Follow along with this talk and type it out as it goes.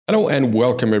Hello and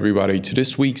welcome everybody to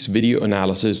this week's video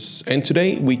analysis, and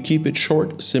today we keep it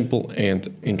short, simple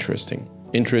and interesting.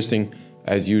 Interesting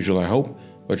as usual, I hope,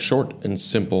 but short and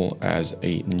simple as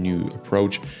a new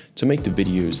approach to make the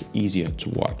videos easier to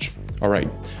watch. Alright,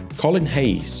 Collin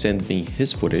Hay sent me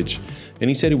his footage and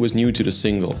he said it was new to the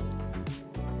single.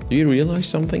 Do you realize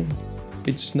something?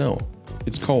 It's snow,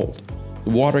 it's cold, the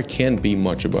water can't be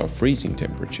much above freezing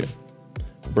temperature.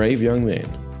 Brave young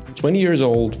man. 20 years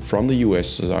old, from the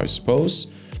US, as I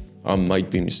suppose. I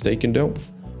might be mistaken though.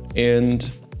 And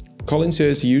Collin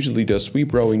says he usually does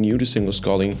sweep rowing new to single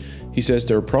sculling. He says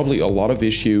there are probably a lot of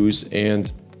issues,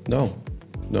 and no,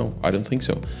 I don't think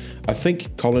so. I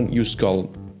think, Collin, you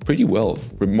scull pretty well,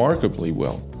 remarkably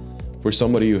well, for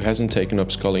somebody who hasn't taken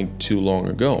up sculling too long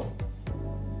ago.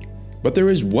 But there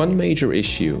is one major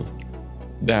issue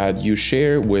that you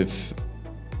share with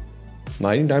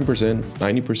 99%,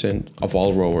 90% of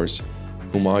all rowers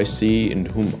whom I see and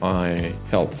whom I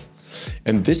help.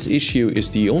 And this issue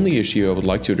is the only issue I would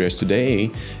like to address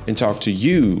today and talk to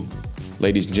you,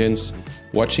 ladies and gents,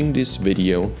 watching this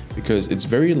video, because it's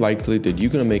very likely that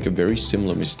you're going to make a very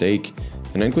similar mistake,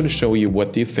 and I'm going to show you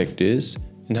what the effect is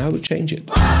and how to change it.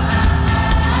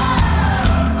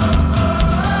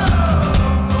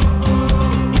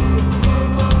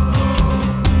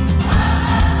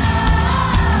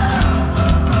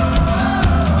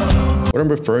 What I'm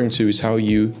referring to is how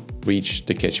you reach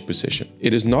the catch position.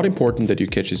 It is not important that your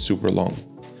catch is super long,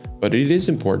 but it is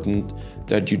important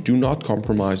that you do not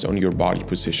compromise on your body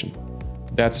position.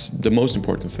 That's the most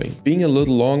important thing. Being a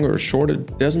little longer or shorter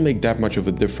doesn't make that much of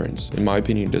a difference. In my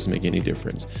opinion, it doesn't make any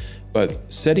difference.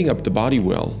 But setting up the body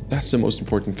well, that's the most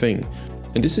important thing.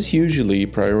 And this is usually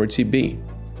priority B.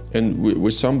 And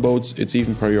with some boats, it's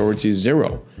even priority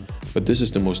 0. But this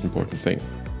is the most important thing.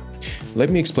 Let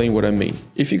me explain what I mean.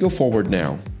 If you go forward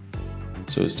now,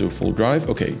 so let's do a full drive.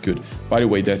 Okay, good. By the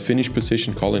way, that finish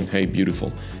position, Collin Hay,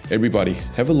 beautiful. Everybody,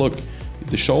 have a look.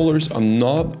 The shoulders are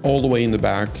not all the way in the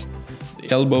back. The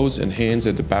elbows and hands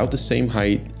at about the same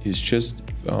height. Is just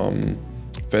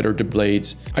feather the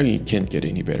blades. I mean, you can't get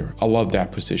any better. I love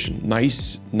that position.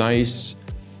 Nice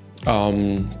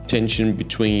tension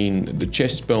between the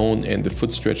chest bone and the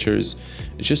foot stretchers.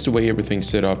 It's just the way everything's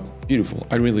set up. Beautiful.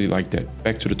 I really like that.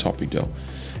 Back to the topic though.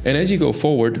 And as you go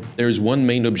forward, there's one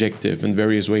main objective and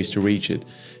various ways to reach it.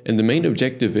 And the main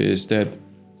objective is that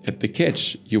at the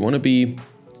catch, you want to be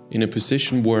in a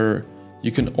position where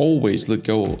you can always let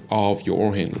go of your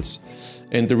oar handles.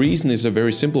 And the reason is a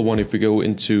very simple one. If we go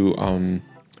into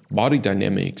body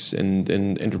dynamics and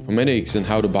anthropometics and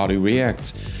how the body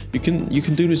reacts, you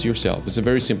can do this yourself. It's a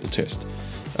very simple test.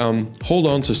 Hold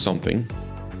on to something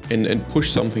and push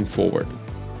something forward.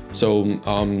 So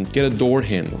get a door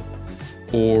handle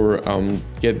or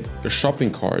get a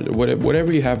shopping cart or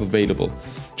whatever you have available.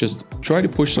 Just try to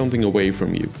push something away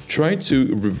from you. Try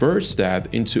to reverse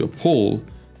that into a pull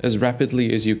as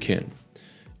rapidly as you can.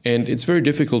 And it's very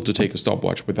difficult to take a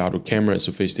stopwatch without a camera, a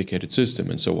sophisticated system,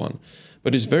 and so on.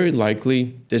 But it's very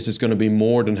likely this is going to be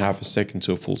more than half a second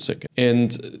to a full second.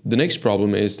 And the next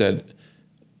problem is that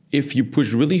if you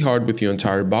push really hard with your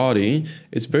entire body,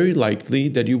 it's very likely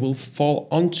that you will fall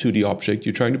onto the object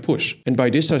you're trying to push. And by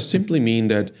this, I simply mean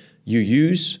that you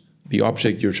use the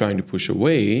object you're trying to push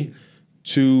away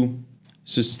to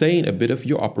sustain a bit of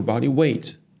your upper body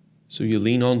weight. So you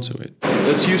lean onto it.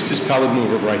 Let's use this pallet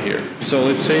mover right here. So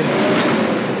let's say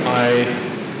I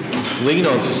lean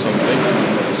onto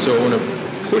something. So I want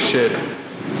to push it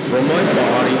from my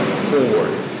body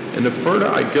forward. And the further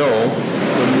I go,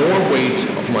 the more weight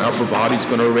of my upper body is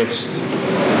going to rest on the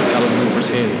pallet mover's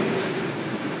hand.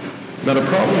 Now the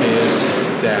problem is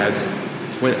that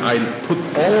when I put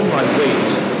all of my weight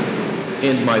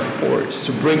and my force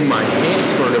to bring my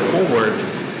hands further forward,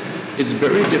 it's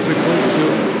very difficult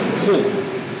to pull.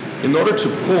 In order to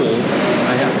pull,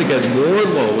 I have to get more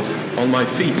load on my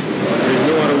feet. There's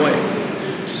no other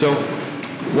way. So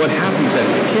what happens at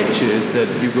the catch is that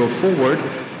you go forward,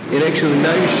 and actually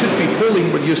now you should be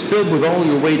pulling, but you're still with all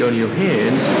your weight on your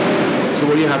hands. So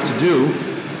what you have to do,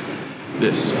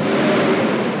 this,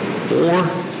 or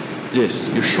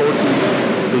this, you shorten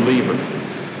the lever.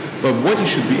 But what you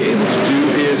should be able to do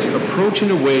is approach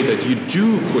in a way that you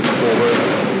do push forward,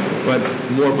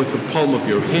 but more with the palm of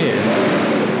your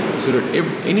hands, so that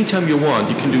anytime you want,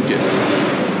 you can do this,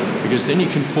 because then you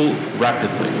can pull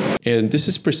rapidly. And this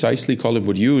is precisely, Collin,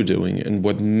 what you are doing and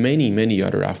what many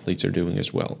other athletes are doing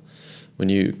as well. When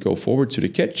you go forward to the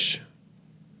catch,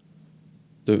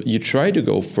 you try to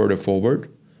go further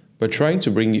forward, but trying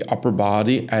to bring the upper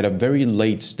body at a very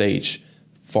late stage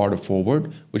farther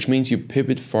forward, which means you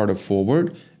pivot farther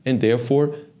forward, and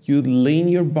therefore you lean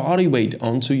your body weight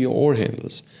onto your oar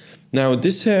handles. Now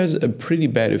this has a pretty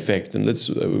bad effect, and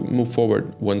let's move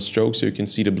forward one stroke so you can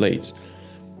see the blades.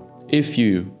 If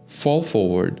you fall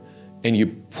forward and you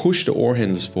push the oar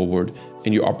handles forward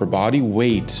and your upper body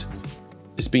weight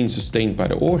is being sustained by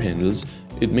the oar handles,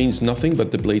 it means nothing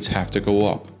but the blades have to go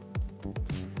up.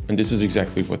 And this is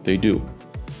exactly what they do.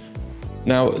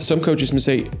 Now, some coaches may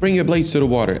say, bring your blades to the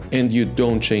water, and you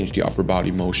don't change the upper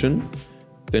body motion,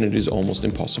 then it is almost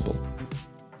impossible.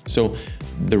 So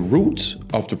the root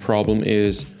of the problem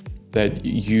is that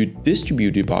you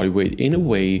distribute your body weight in a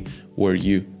way where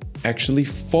you actually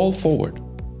fall forward.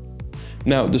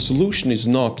 Now, the solution is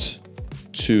not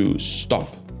to stop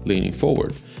leaning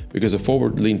forward, because a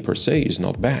forward lean per se is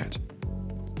not bad.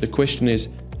 The question is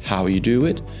how you do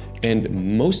it, and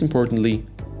most importantly,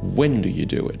 when do you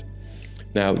do it?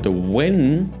 Now, the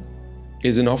when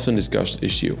is an often discussed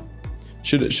issue.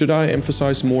 Should I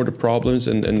emphasize more the problems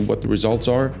and what the results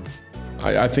are?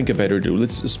 I think I better do.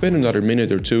 Let's spend another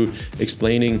minute or two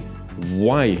explaining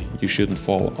why you shouldn't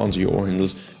fall onto your oar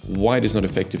handles, why it is not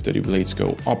effective that your blades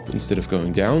go up instead of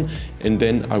going down, and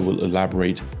then I will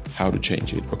elaborate how to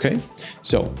change it, okay?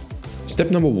 So,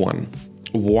 step number one,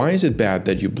 why is it bad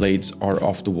that your blades are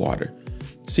off the water?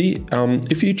 See,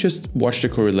 if you just watch the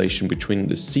correlation between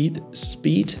the seat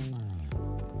speed,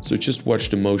 so just watch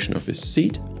the motion of his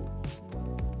seat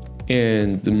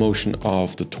and the motion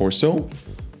of the torso.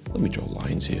 Let me draw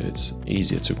lines here, it's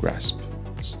easier to grasp.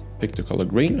 Let's pick the color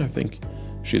green, I think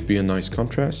should be a nice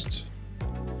contrast.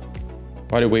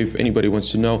 By the way, if anybody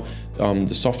wants to know,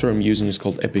 the software I'm using is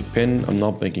called Epic Pen. I'm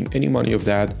not making any money of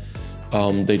that.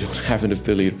 They don't have an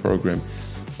affiliate program.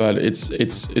 But it's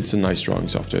a nice drawing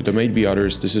software. There may be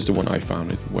others. This is the one I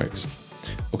found. It works.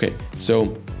 Okay,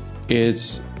 so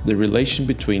it's the relation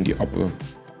between the upper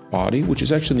body, which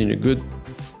is actually in a good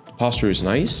posture, is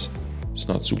nice. It's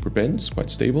not super bent. It's quite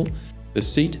stable. The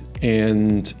seat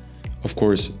and of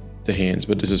course the hands.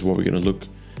 But this is what we're going to look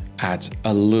at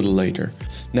a little later.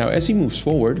 Now, as you move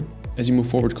forward,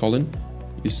 Collin,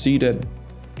 you see that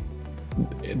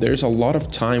there's a lot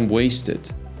of time wasted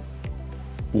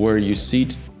where your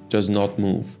seat does not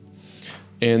move.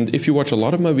 And if you watch a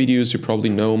lot of my videos, you probably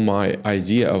know my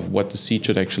idea of what the seat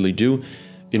should actually do.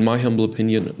 In my humble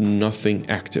opinion, nothing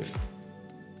active.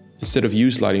 Instead of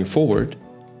you sliding forward,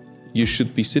 you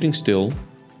should be sitting still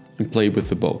and play with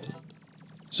the boat.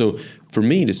 So for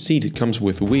me, the seat comes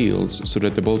with wheels so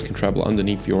that the boat can travel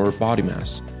underneath your body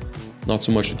mass. Not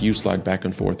so much that you slide back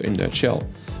and forth in that shell,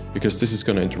 because this is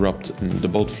going to interrupt the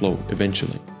boat flow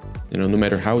eventually. You know, no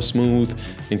matter how smooth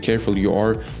and careful you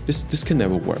are, this can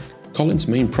never work. Collin's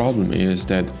main problem is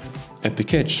that at the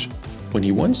catch, when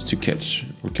he wants to catch,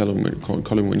 or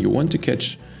Collin, when you want to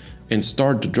catch and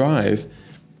start the drive,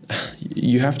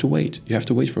 you have to wait. You have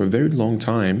to wait for a very long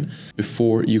time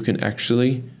before you can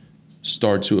actually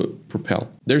start to propel.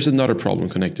 There's another problem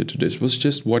connected to this. Let's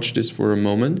just watch this for a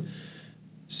moment.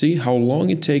 See how long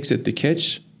it takes at the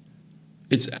catch.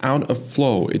 It's out of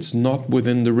flow. It's not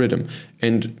within the rhythm.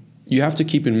 And you have to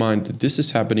keep in mind that this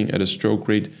is happening at a stroke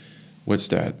rate, what's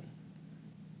that?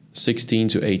 16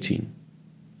 to 18.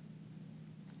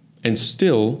 And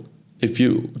still, if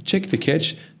you check the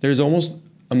catch, there's almost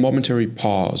a momentary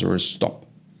pause or a stop.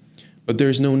 But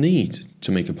there's no need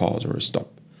to make a pause or a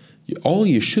stop. All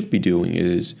you should be doing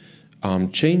is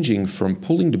changing from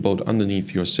pulling the boat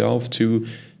underneath yourself to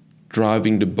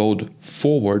driving the boat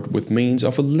forward with means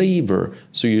of a lever,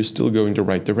 so you're still going the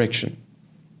right direction.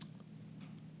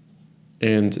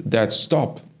 And that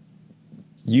stop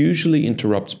usually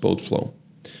interrupts boat flow.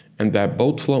 And that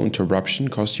boat flow interruption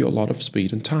costs you a lot of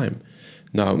speed and time.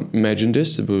 Now imagine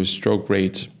this, it was stroke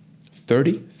rate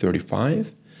 30,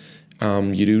 35.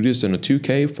 You do this in a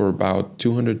 2K for about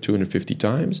 200, 250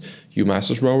 times. You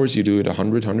masters rowers, you do it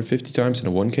 100, 150 times in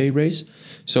a 1K race.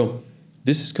 So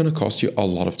this is going to cost you a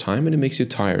lot of time, and it makes you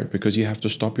tired because you have to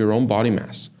stop your own body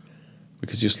mass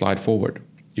because you slide forward.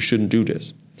 You shouldn't do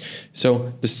this.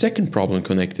 So the second problem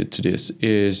connected to this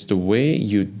is the way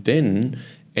you then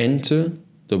enter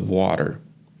the water.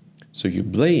 So your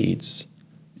blades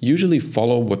usually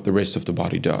follow what the rest of the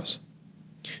body does.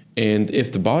 And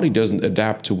if the body doesn't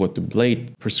adapt to what the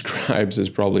blade prescribes, is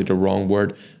probably the wrong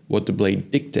word, what the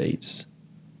blade dictates.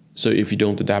 So if you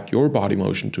don't adapt your body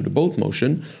motion to the boat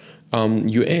motion,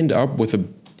 you end up with a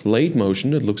blade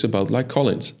motion that looks about like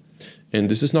Collin's. And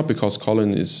this is not because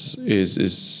Collin is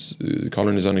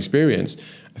unexperienced.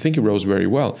 I think he rows very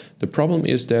well. The problem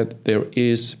is that there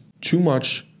is too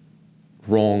much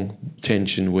wrong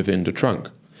tension within the trunk.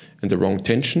 And the wrong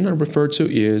tension I refer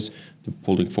to is the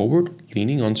pulling forward,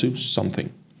 leaning onto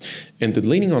something. And the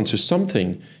leaning onto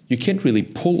something You can't really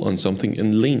pull on something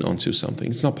and lean onto something.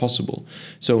 It's not possible.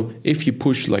 So if you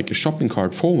push like a shopping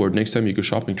cart forward, next time you go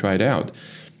shopping, try it out.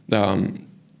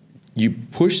 You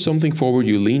push something forward,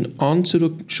 you lean onto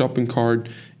the shopping cart,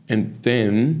 and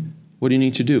then what do you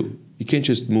need to do? You can't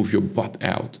just move your butt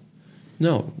out.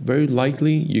 No, very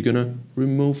likely you're gonna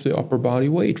remove the upper body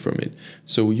weight from it.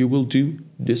 So you will do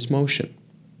this motion.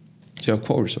 So of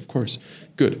course,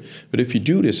 good. But if you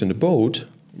do this in the boat,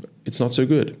 it's not so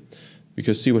good.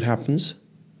 Because see what happens?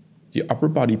 The upper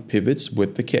body pivots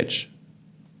with the catch.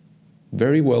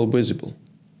 Very well visible.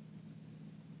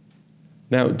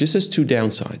 Now, this has two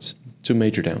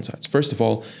major downsides. First of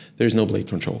all, there's no blade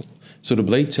control. So the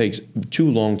blade takes too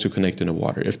long to connect in the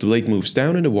water. If the blade moves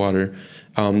down in the water,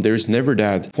 there's never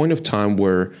that point of time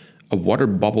where a water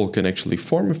bubble can actually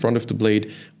form in front of the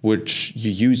blade, which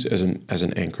you use as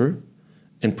an anchor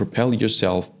and propel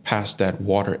yourself past that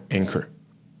water anchor.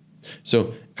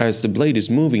 So as the blade is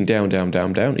moving down,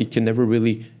 it can never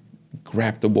really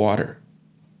grab the water,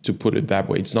 to put it that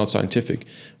way. It's not scientific,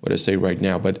 what I say right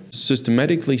now, but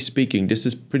systematically speaking, this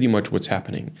is pretty much what's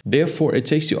happening. Therefore, it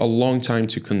takes you a long time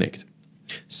to connect.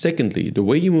 Secondly, the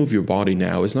way you move your body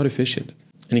now is not efficient,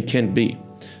 and it can't be.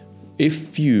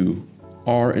 If you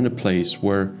are in a place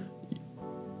where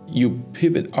you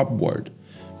pivot upward,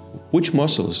 which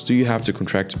muscles do you have to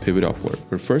contract to pivot upward?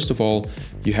 Well, first of all,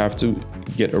 you have to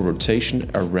get a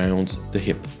rotation around the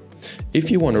hip. If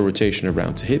you want a rotation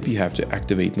around the hip, you have to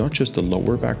activate not just the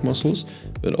lower back muscles,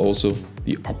 but also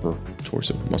the upper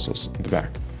torso muscles in the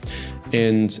back.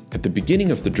 And at the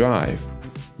beginning of the drive,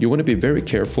 you want to be very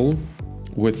careful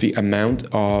with the amount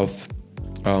of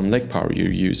leg power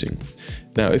you're using.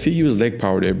 Now, if you use leg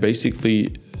power, they're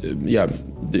basically,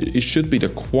 it should be the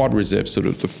quadriceps, so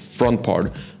the front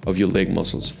part of your leg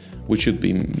muscles, which should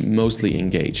be mostly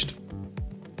engaged.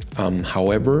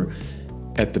 However,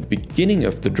 at the beginning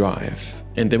of the drive,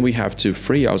 and then we have to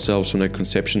free ourselves from the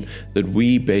conception that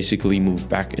we basically move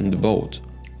back in the boat.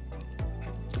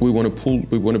 We want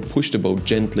to push the boat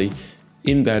gently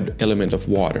in that element of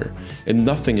water, and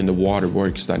nothing in the water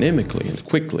works dynamically and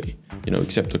quickly,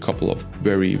 except a couple of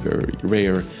very, very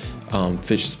rare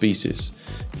fish species.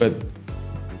 But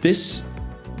this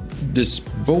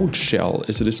boat shell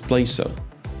is a displacer,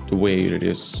 the way it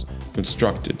is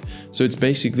constructed. So it's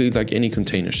basically like any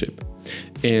container ship.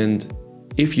 And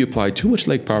if you apply too much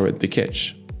leg power at the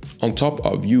catch, on top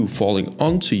of you falling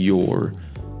onto your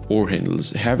oar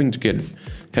handles, having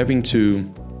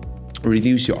to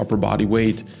reduce your upper body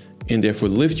weight and therefore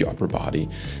lift your upper body,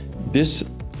 this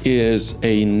is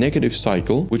a negative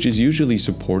cycle, which is usually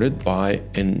supported by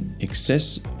an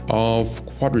excess of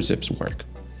quadriceps work.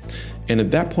 And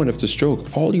at that point of the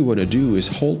stroke, all you want to do is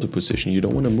hold the position. You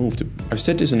don't want to move. I've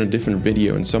said this in a different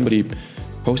video, and somebody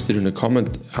posted in a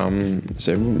comment,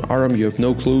 said, Aram, you have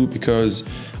no clue, because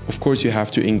of course you have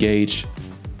to engage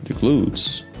the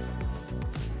glutes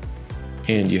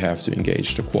and you have to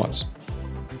engage the quads.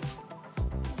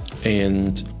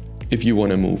 And if you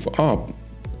want to move up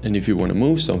and if you want to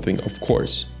move something, of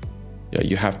course,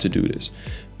 you have to do this.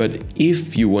 But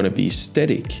if you want to be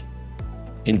static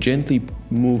and gently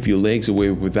move your legs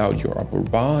away without your upper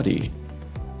body,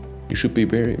 you should be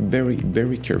very, very,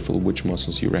 very careful which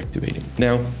muscles you're activating.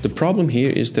 Now, the problem here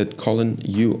is that, Collin,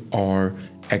 you are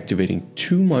activating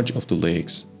too much of the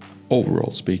legs,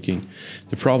 overall speaking.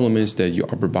 The problem is that your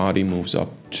upper body moves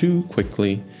up too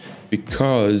quickly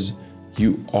because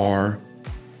you are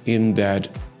in that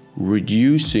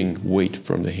reducing weight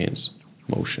from the hands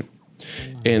motion.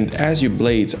 And as your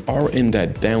blades are in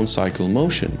that down cycle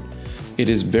motion, it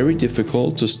is very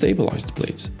difficult to stabilize the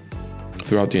blades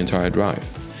throughout the entire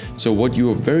drive. So what you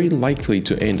are very likely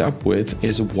to end up with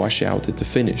is a washout at the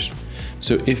finish.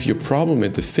 So if your problem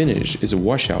at the finish is a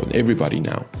washout, everybody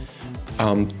now,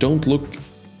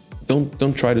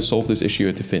 don't try to solve this issue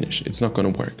at the finish. It's not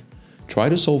going to work. Try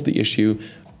to solve the issue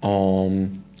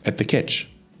at the catch,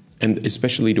 and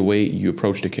especially the way you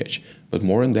approach the catch. But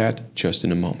more on that just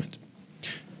in a moment.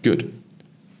 Good.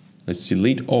 Let's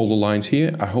delete all the lines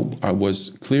here. I hope I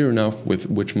was clear enough with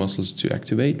which muscles to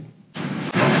activate.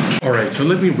 Alright, so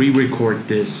let me re-record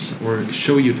this or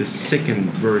show you the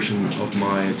second version of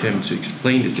my attempt to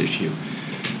explain this issue.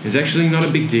 It's actually not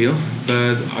a big deal,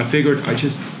 but I figured I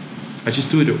just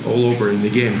do it all over and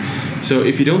again. So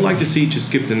if you don't like to see it, just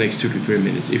skip the next 2 to 3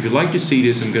 minutes. If you like to see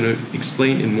this, I'm going to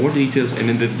explain in more details and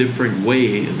in a different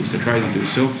way, at least I try to do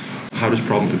so, how this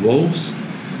problem evolves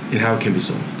and how it can be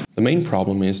solved. The main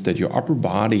problem is that your upper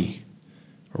body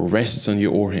rests on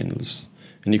your oar handles.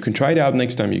 And you can try it out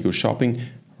next time you go shopping.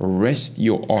 Rest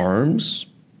your arms,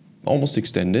 almost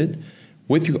extended,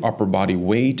 with your upper body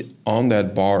weight on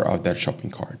that bar of that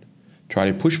shopping cart. Try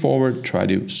to push forward, try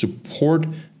to support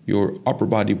your upper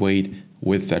body weight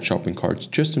with that shopping cart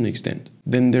just to an extent.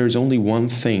 Then there's only one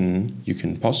thing you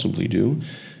can possibly do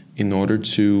in order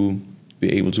to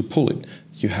be able to pull it.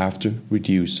 You have to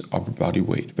reduce upper body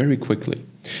weight very quickly.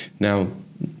 Now,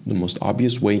 the most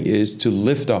obvious way is to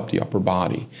lift up the upper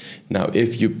body. Now,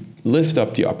 if you lift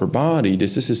up the upper body,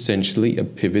 this is essentially a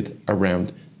pivot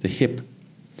around the hip.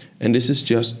 And this is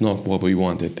just not what we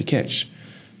wanted to catch.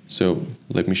 So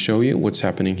let me show you what's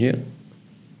happening here.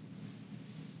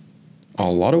 A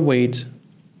lot of weight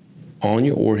on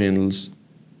your oar handles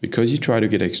because you try to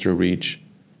get extra reach.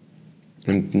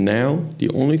 And now the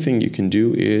only thing you can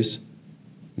do is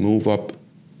move up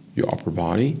your upper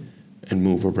body and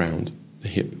move around the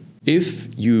hip. If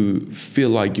you feel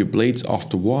like your blade's off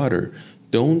the water,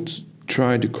 don't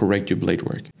try to correct your blade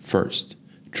work first.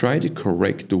 Try to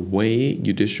correct the way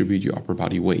you distribute your upper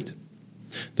body weight.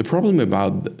 The problem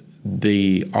about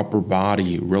the upper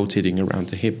body rotating around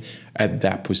the hip at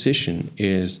that position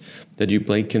is that your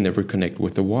blade can never connect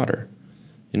with the water.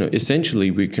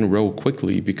 Essentially, we can row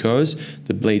quickly because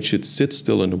the blade should sit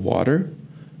still in the water.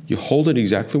 You hold it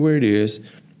exactly where it is,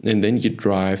 and then you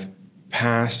drive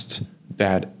past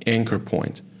that anchor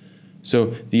point. So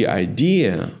the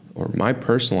idea, or my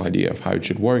personal idea of how it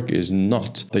should work, is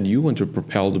not that you want to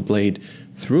propel the blade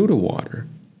through the water.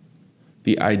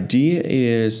 The idea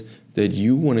is that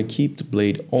you want to keep the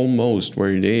blade almost where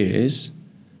it is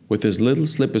with as little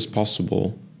slip as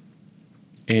possible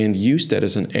and use that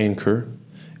as an anchor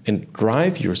and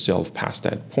drive yourself past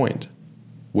that point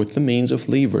with the means of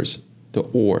levers, the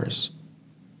oars.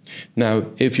 Now,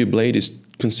 if your blade is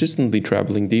consistently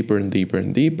traveling deeper and deeper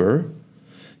and deeper,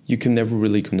 you can never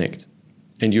really connect.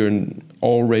 And you're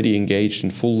already engaged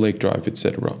in full leg drive,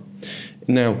 etc.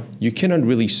 Now, you cannot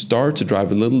really start to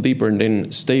drive a little deeper and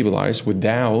then stabilize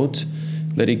without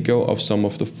letting go of some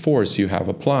of the force you have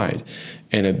applied.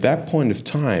 And at that point of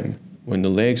time, when the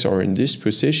legs are in this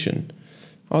position,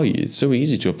 it's so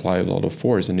easy to apply a lot of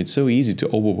force, and it's so easy to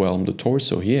overwhelm the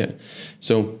torso here.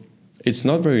 So it's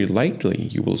not very likely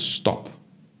you will stop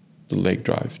the leg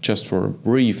drive just for a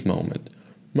brief moment.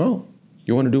 No,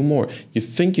 you want to do more. You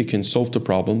think you can solve the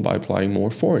problem by applying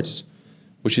more force,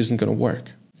 which isn't going to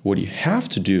work. What you have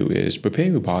to do is prepare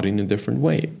your body in a different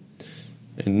way.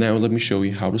 And now let me show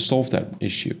you how to solve that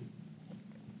issue.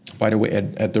 By the way,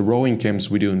 at the rowing camps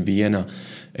we do in Vienna,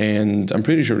 and I'm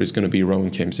pretty sure there's going to be rowing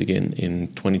camps again in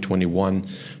 2021.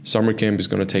 Summer camp is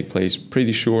going to take place,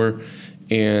 pretty sure,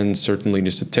 and certainly the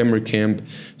September camp.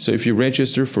 So if you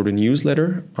register for the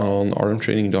newsletter on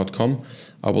rmtraining.com,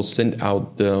 I will send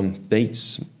out the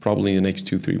dates probably in the next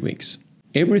 2-3 weeks.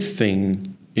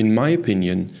 Everything, in my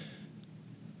opinion,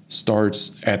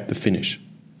 starts at the finish.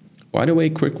 By the way,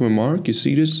 quick remark, you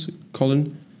see this,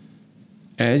 Collin?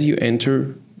 As you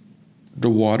enter the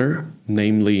water,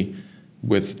 namely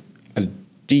with a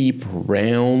deep,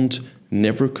 round,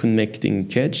 never connecting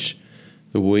catch,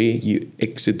 the way you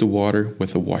exit the water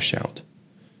with a washout.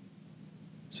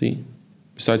 See?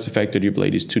 Besides the fact that your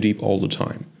blade is too deep all the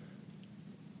time.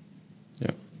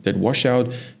 Yeah. That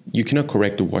washout, you cannot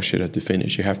correct the washout at the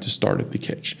finish. You have to start at the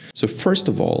catch. So first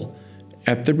of all,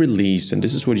 at the release, and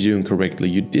this is what you're doing correctly,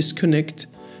 you disconnect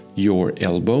your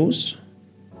elbows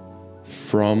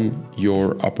from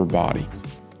your upper body.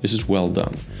 This is well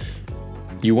done.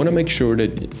 You want to make sure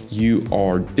that you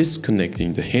are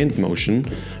disconnecting the hand motion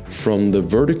from the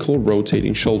vertical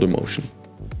rotating shoulder motion.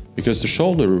 Because the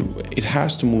shoulder, it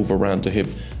has to move around the hip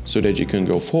so that you can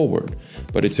go forward.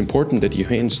 But it's important that your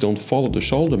hands don't follow the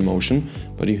shoulder motion,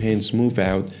 but your hands move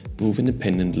out, move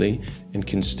independently, and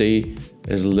can stay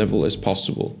as level as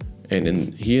possible.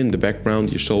 And here in the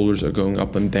background, your shoulders are going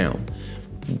up and down.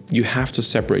 You have to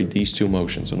separate these two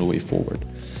motions on the way forward.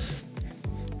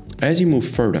 As you move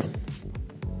further,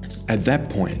 at that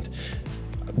point,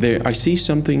 I see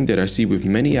something that I see with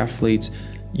many athletes.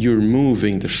 You're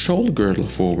moving the shoulder girdle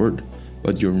forward,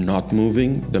 but you're not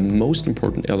moving the most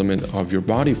important element of your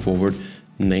body forward,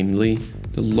 namely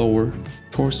the lower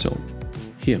torso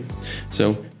here.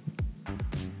 So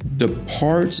the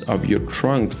parts of your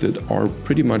trunk that are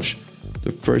pretty much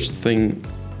the first thing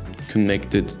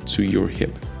connected to your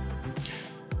hip.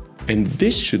 And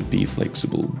this should be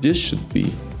flexible. This should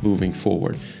be moving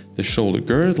forward. The shoulder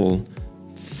girdle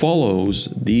follows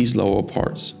these lower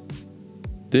parts.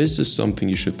 This is something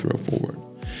you should throw forward.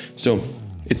 So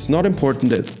it's not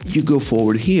important that you go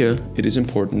forward here. It is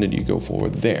important that you go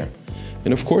forward there.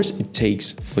 And of course, it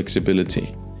takes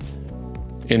flexibility.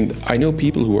 And I know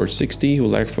people who are 60 who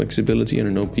lack flexibility, and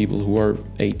I know people who are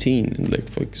 18 and lack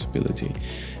flexibility.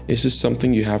 This is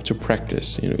something you have to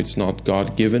practice. It's not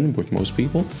God-given with most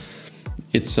people.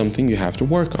 it's something you have to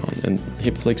work on, and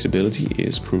hip flexibility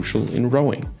is crucial in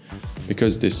rowing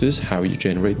because this is how you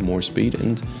generate more speed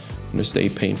and stay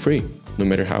pain-free, no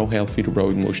matter how healthy the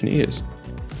rowing motion is.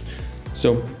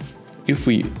 So if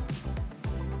we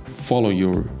follow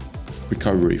your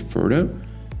recovery further,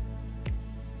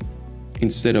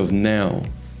 instead of now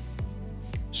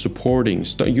supporting,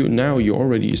 you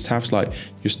already use half slide,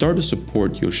 you start to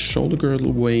support your shoulder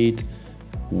girdle weight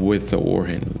with the oar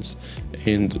handles.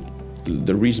 And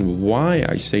the reason why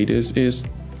I say this is,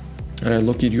 and I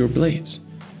look at your blades.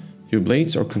 Your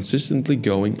blades are consistently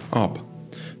going up.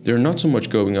 They're not so much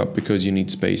going up because you need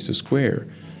space to square.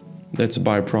 That's a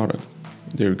byproduct.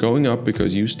 They're going up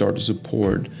because you start to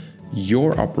support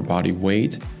your upper body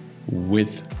weight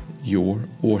with your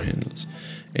oar handles.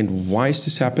 And why is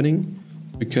this happening?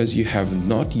 Because you have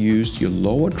not used your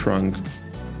lower trunk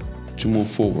to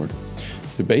move forward.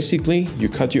 So basically, you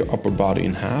cut your upper body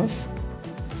in half.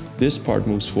 This part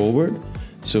moves forward,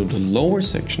 so the lower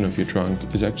section of your trunk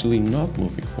is actually not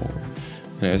moving forward.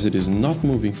 And as it is not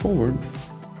moving forward,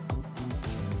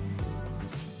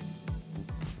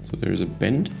 so there's a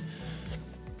bend.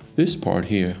 This part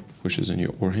here pushes on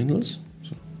your oar handles,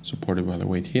 so supported by the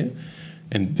weight here.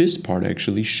 And this part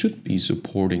actually should be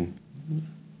supporting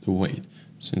the weight.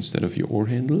 So instead of your oar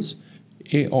handles,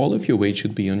 all of your weight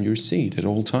should be on your seat at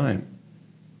all time.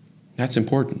 That's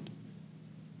important.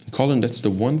 And Collin, that's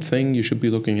the one thing you should be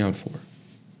looking out for.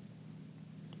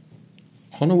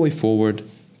 On the way forward,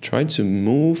 try to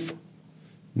move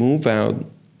out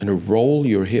and roll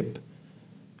your hip.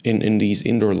 In these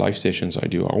indoor live sessions I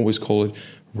do, I always call it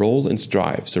roll and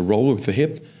strive. So roll with the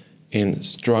hip and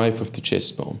strive with the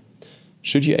chest bone.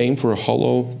 Should you aim for a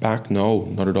hollow back? No,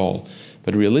 not at all.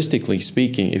 But realistically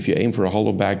speaking, if you aim for a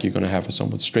hollow back, you're going to have a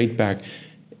somewhat straight back,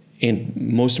 and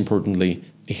most importantly,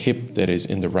 a hip that is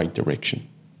in the right direction.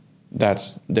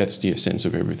 That's the essence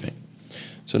of everything.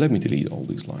 So let me delete all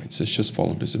these lines. Let's just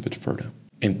follow this a bit further.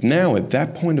 And now at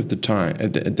that point of the time,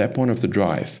 at that point of the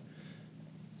drive,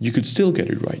 you could still get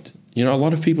it right. You know, a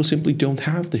lot of people simply don't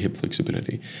have the hip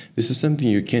flexibility. This is something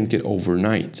you can't get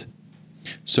overnight.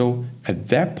 So at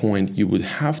that point, you would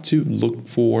have to look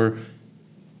for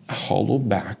a hollow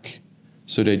back,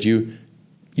 so that you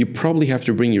probably have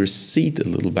to bring your seat a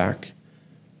little back,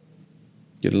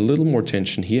 get a little more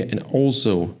tension here, and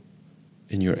also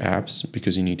in your abs,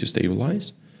 because you need to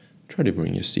stabilize. Try to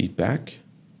bring your seat back,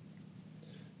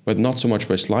 but not so much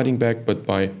by sliding back, but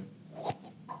by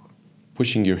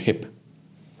pushing your hip.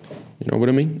 You know what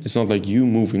I mean? It's not like you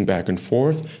moving back and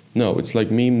forth. No, it's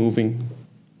like me moving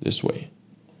this way.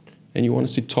 And you want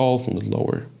to sit tall from the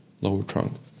lower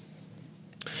trunk.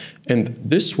 And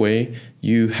this way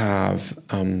you have,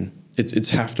 it's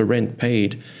half the rent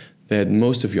paid that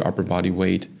most of your upper body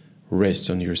weight rests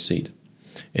on your seat.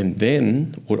 And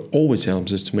then what always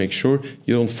helps is to make sure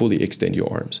you don't fully extend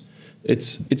your arms.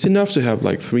 It's enough to have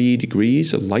like 3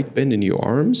 degrees, a light bend in your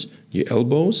arms, your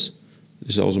elbows.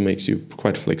 This also makes you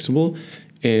quite flexible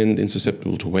and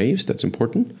insusceptible to waves. That's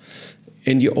important.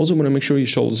 And you also want to make sure your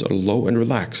shoulders are low and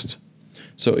relaxed.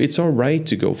 So it's all right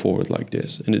to go forward like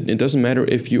this. And it doesn't matter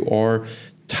if you are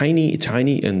tiny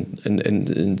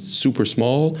and super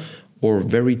small or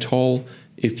very tall.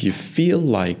 If you feel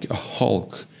like a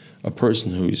Hulk, a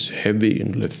person who is heavy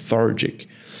and lethargic,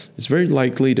 it's very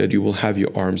likely that you will have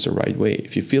your arms the right way.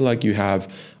 If you feel like you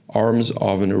have arms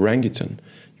of an orangutan,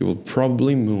 you will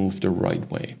probably move the right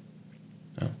way.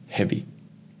 Heavy,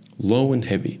 low and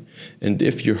heavy. And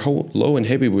if you're low and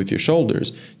heavy with your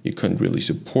shoulders, you can't really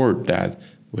support that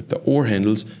with the oar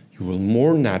handles. You will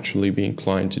more naturally be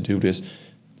inclined to do this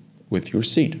with your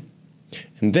seat.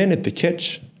 And then at the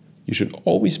catch, you should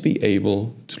always be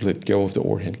able to let go of the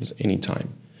oar handles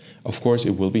anytime. Of course,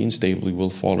 it will be unstable, you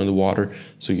will fall in the water,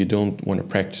 so you don't want to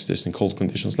practice this in cold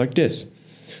conditions like this.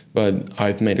 But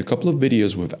I've made a couple of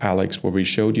videos with Alex where we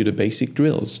showed you the basic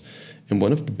drills. And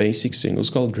one of the basic single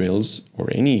scull drills, or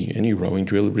any rowing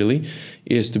drill really,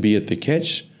 is to be at the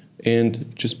catch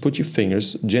and just put your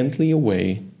fingers gently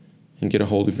away and get a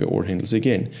hold of your oar handles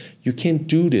again. You can't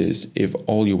do this if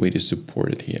all your weight is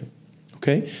supported here.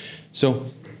 Okay?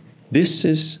 So this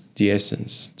is the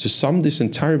essence. To sum this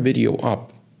entire video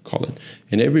up, Collin,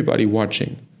 and everybody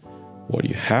watching, what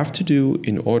you have to do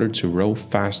in order to row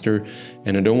faster,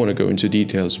 and I don't want to go into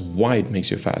details why it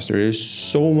makes you faster. There's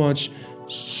so much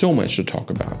to talk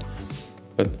about.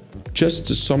 But just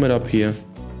to sum it up here,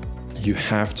 you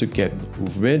have to get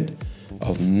rid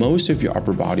of most of your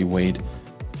upper body weight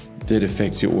that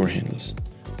affects your oar handles.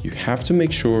 You have to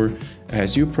make sure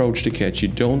as you approach the catch, you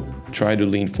don't try to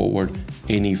lean forward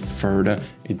any further.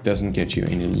 It doesn't get you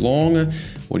any longer.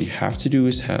 What you have to do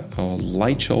is have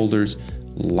light shoulders,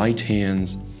 light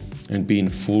hands, and be in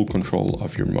full control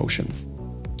of your motion.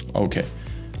 Okay,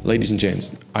 ladies and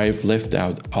gents, I've left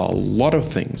out a lot of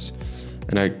things,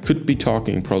 and I could be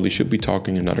talking, probably should be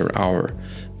talking another hour.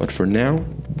 But for now,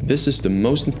 this is the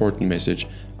most important message.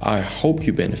 I hope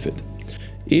you benefit.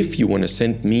 If you want to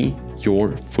send me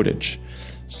your footage,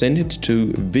 send it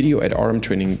to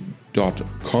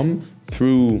video@rmtraining.com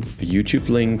through a YouTube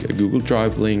link, a Google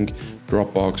Drive link,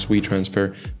 Dropbox,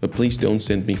 WeTransfer, but please don't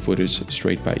send me footage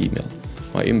straight by email.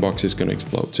 My inbox is going to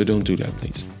explode, so don't do that,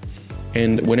 please.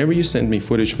 And whenever you send me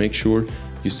footage, make sure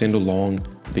you send along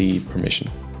the permission.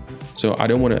 So I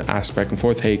don't want to ask back and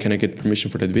forth, hey, can I get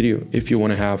permission for that video? If you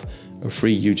want to have a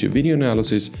free YouTube video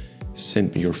analysis,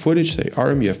 send me your footage, say,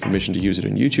 Aram, you have permission to use it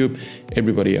on YouTube,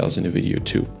 everybody else in the video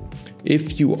too.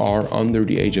 If you are under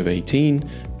the age of 18,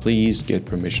 please get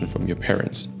permission from your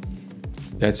parents.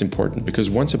 That's important because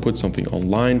once I put something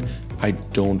online, I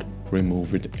don't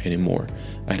remove it anymore.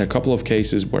 I had a couple of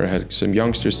cases where I had some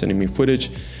youngsters sending me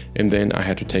footage and then I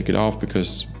had to take it off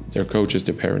because their coaches,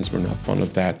 their parents were not fond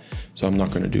of that. So I'm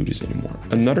not going to do this anymore.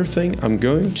 Another thing, I'm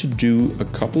going to do a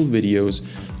couple videos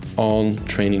on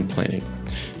training planning.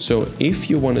 So if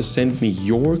you want to send me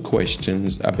your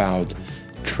questions about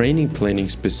training planning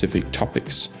specific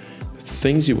topics,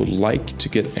 things you would like to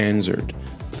get answered,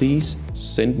 please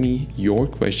send me your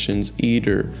questions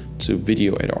either to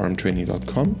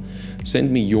video@rmtraining.com,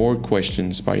 send me your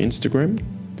questions by Instagram,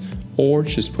 or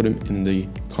just put them in the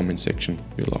comment section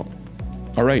below.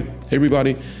 All right,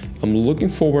 everybody, I'm looking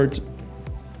forward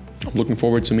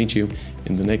to meet you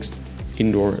in the next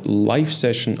indoor live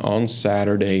session on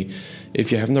Saturday.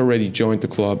 If you haven't already joined the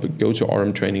club, go to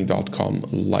rmtraining.com,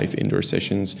 live indoor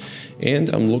sessions. And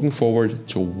I'm looking forward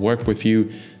to work with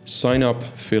you. Sign up,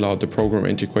 fill out the program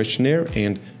entry questionnaire,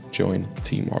 and join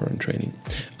Team RM Training.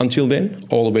 Until then,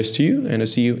 all the best to you, and I'll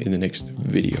see you in the next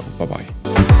video.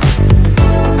 Bye-bye.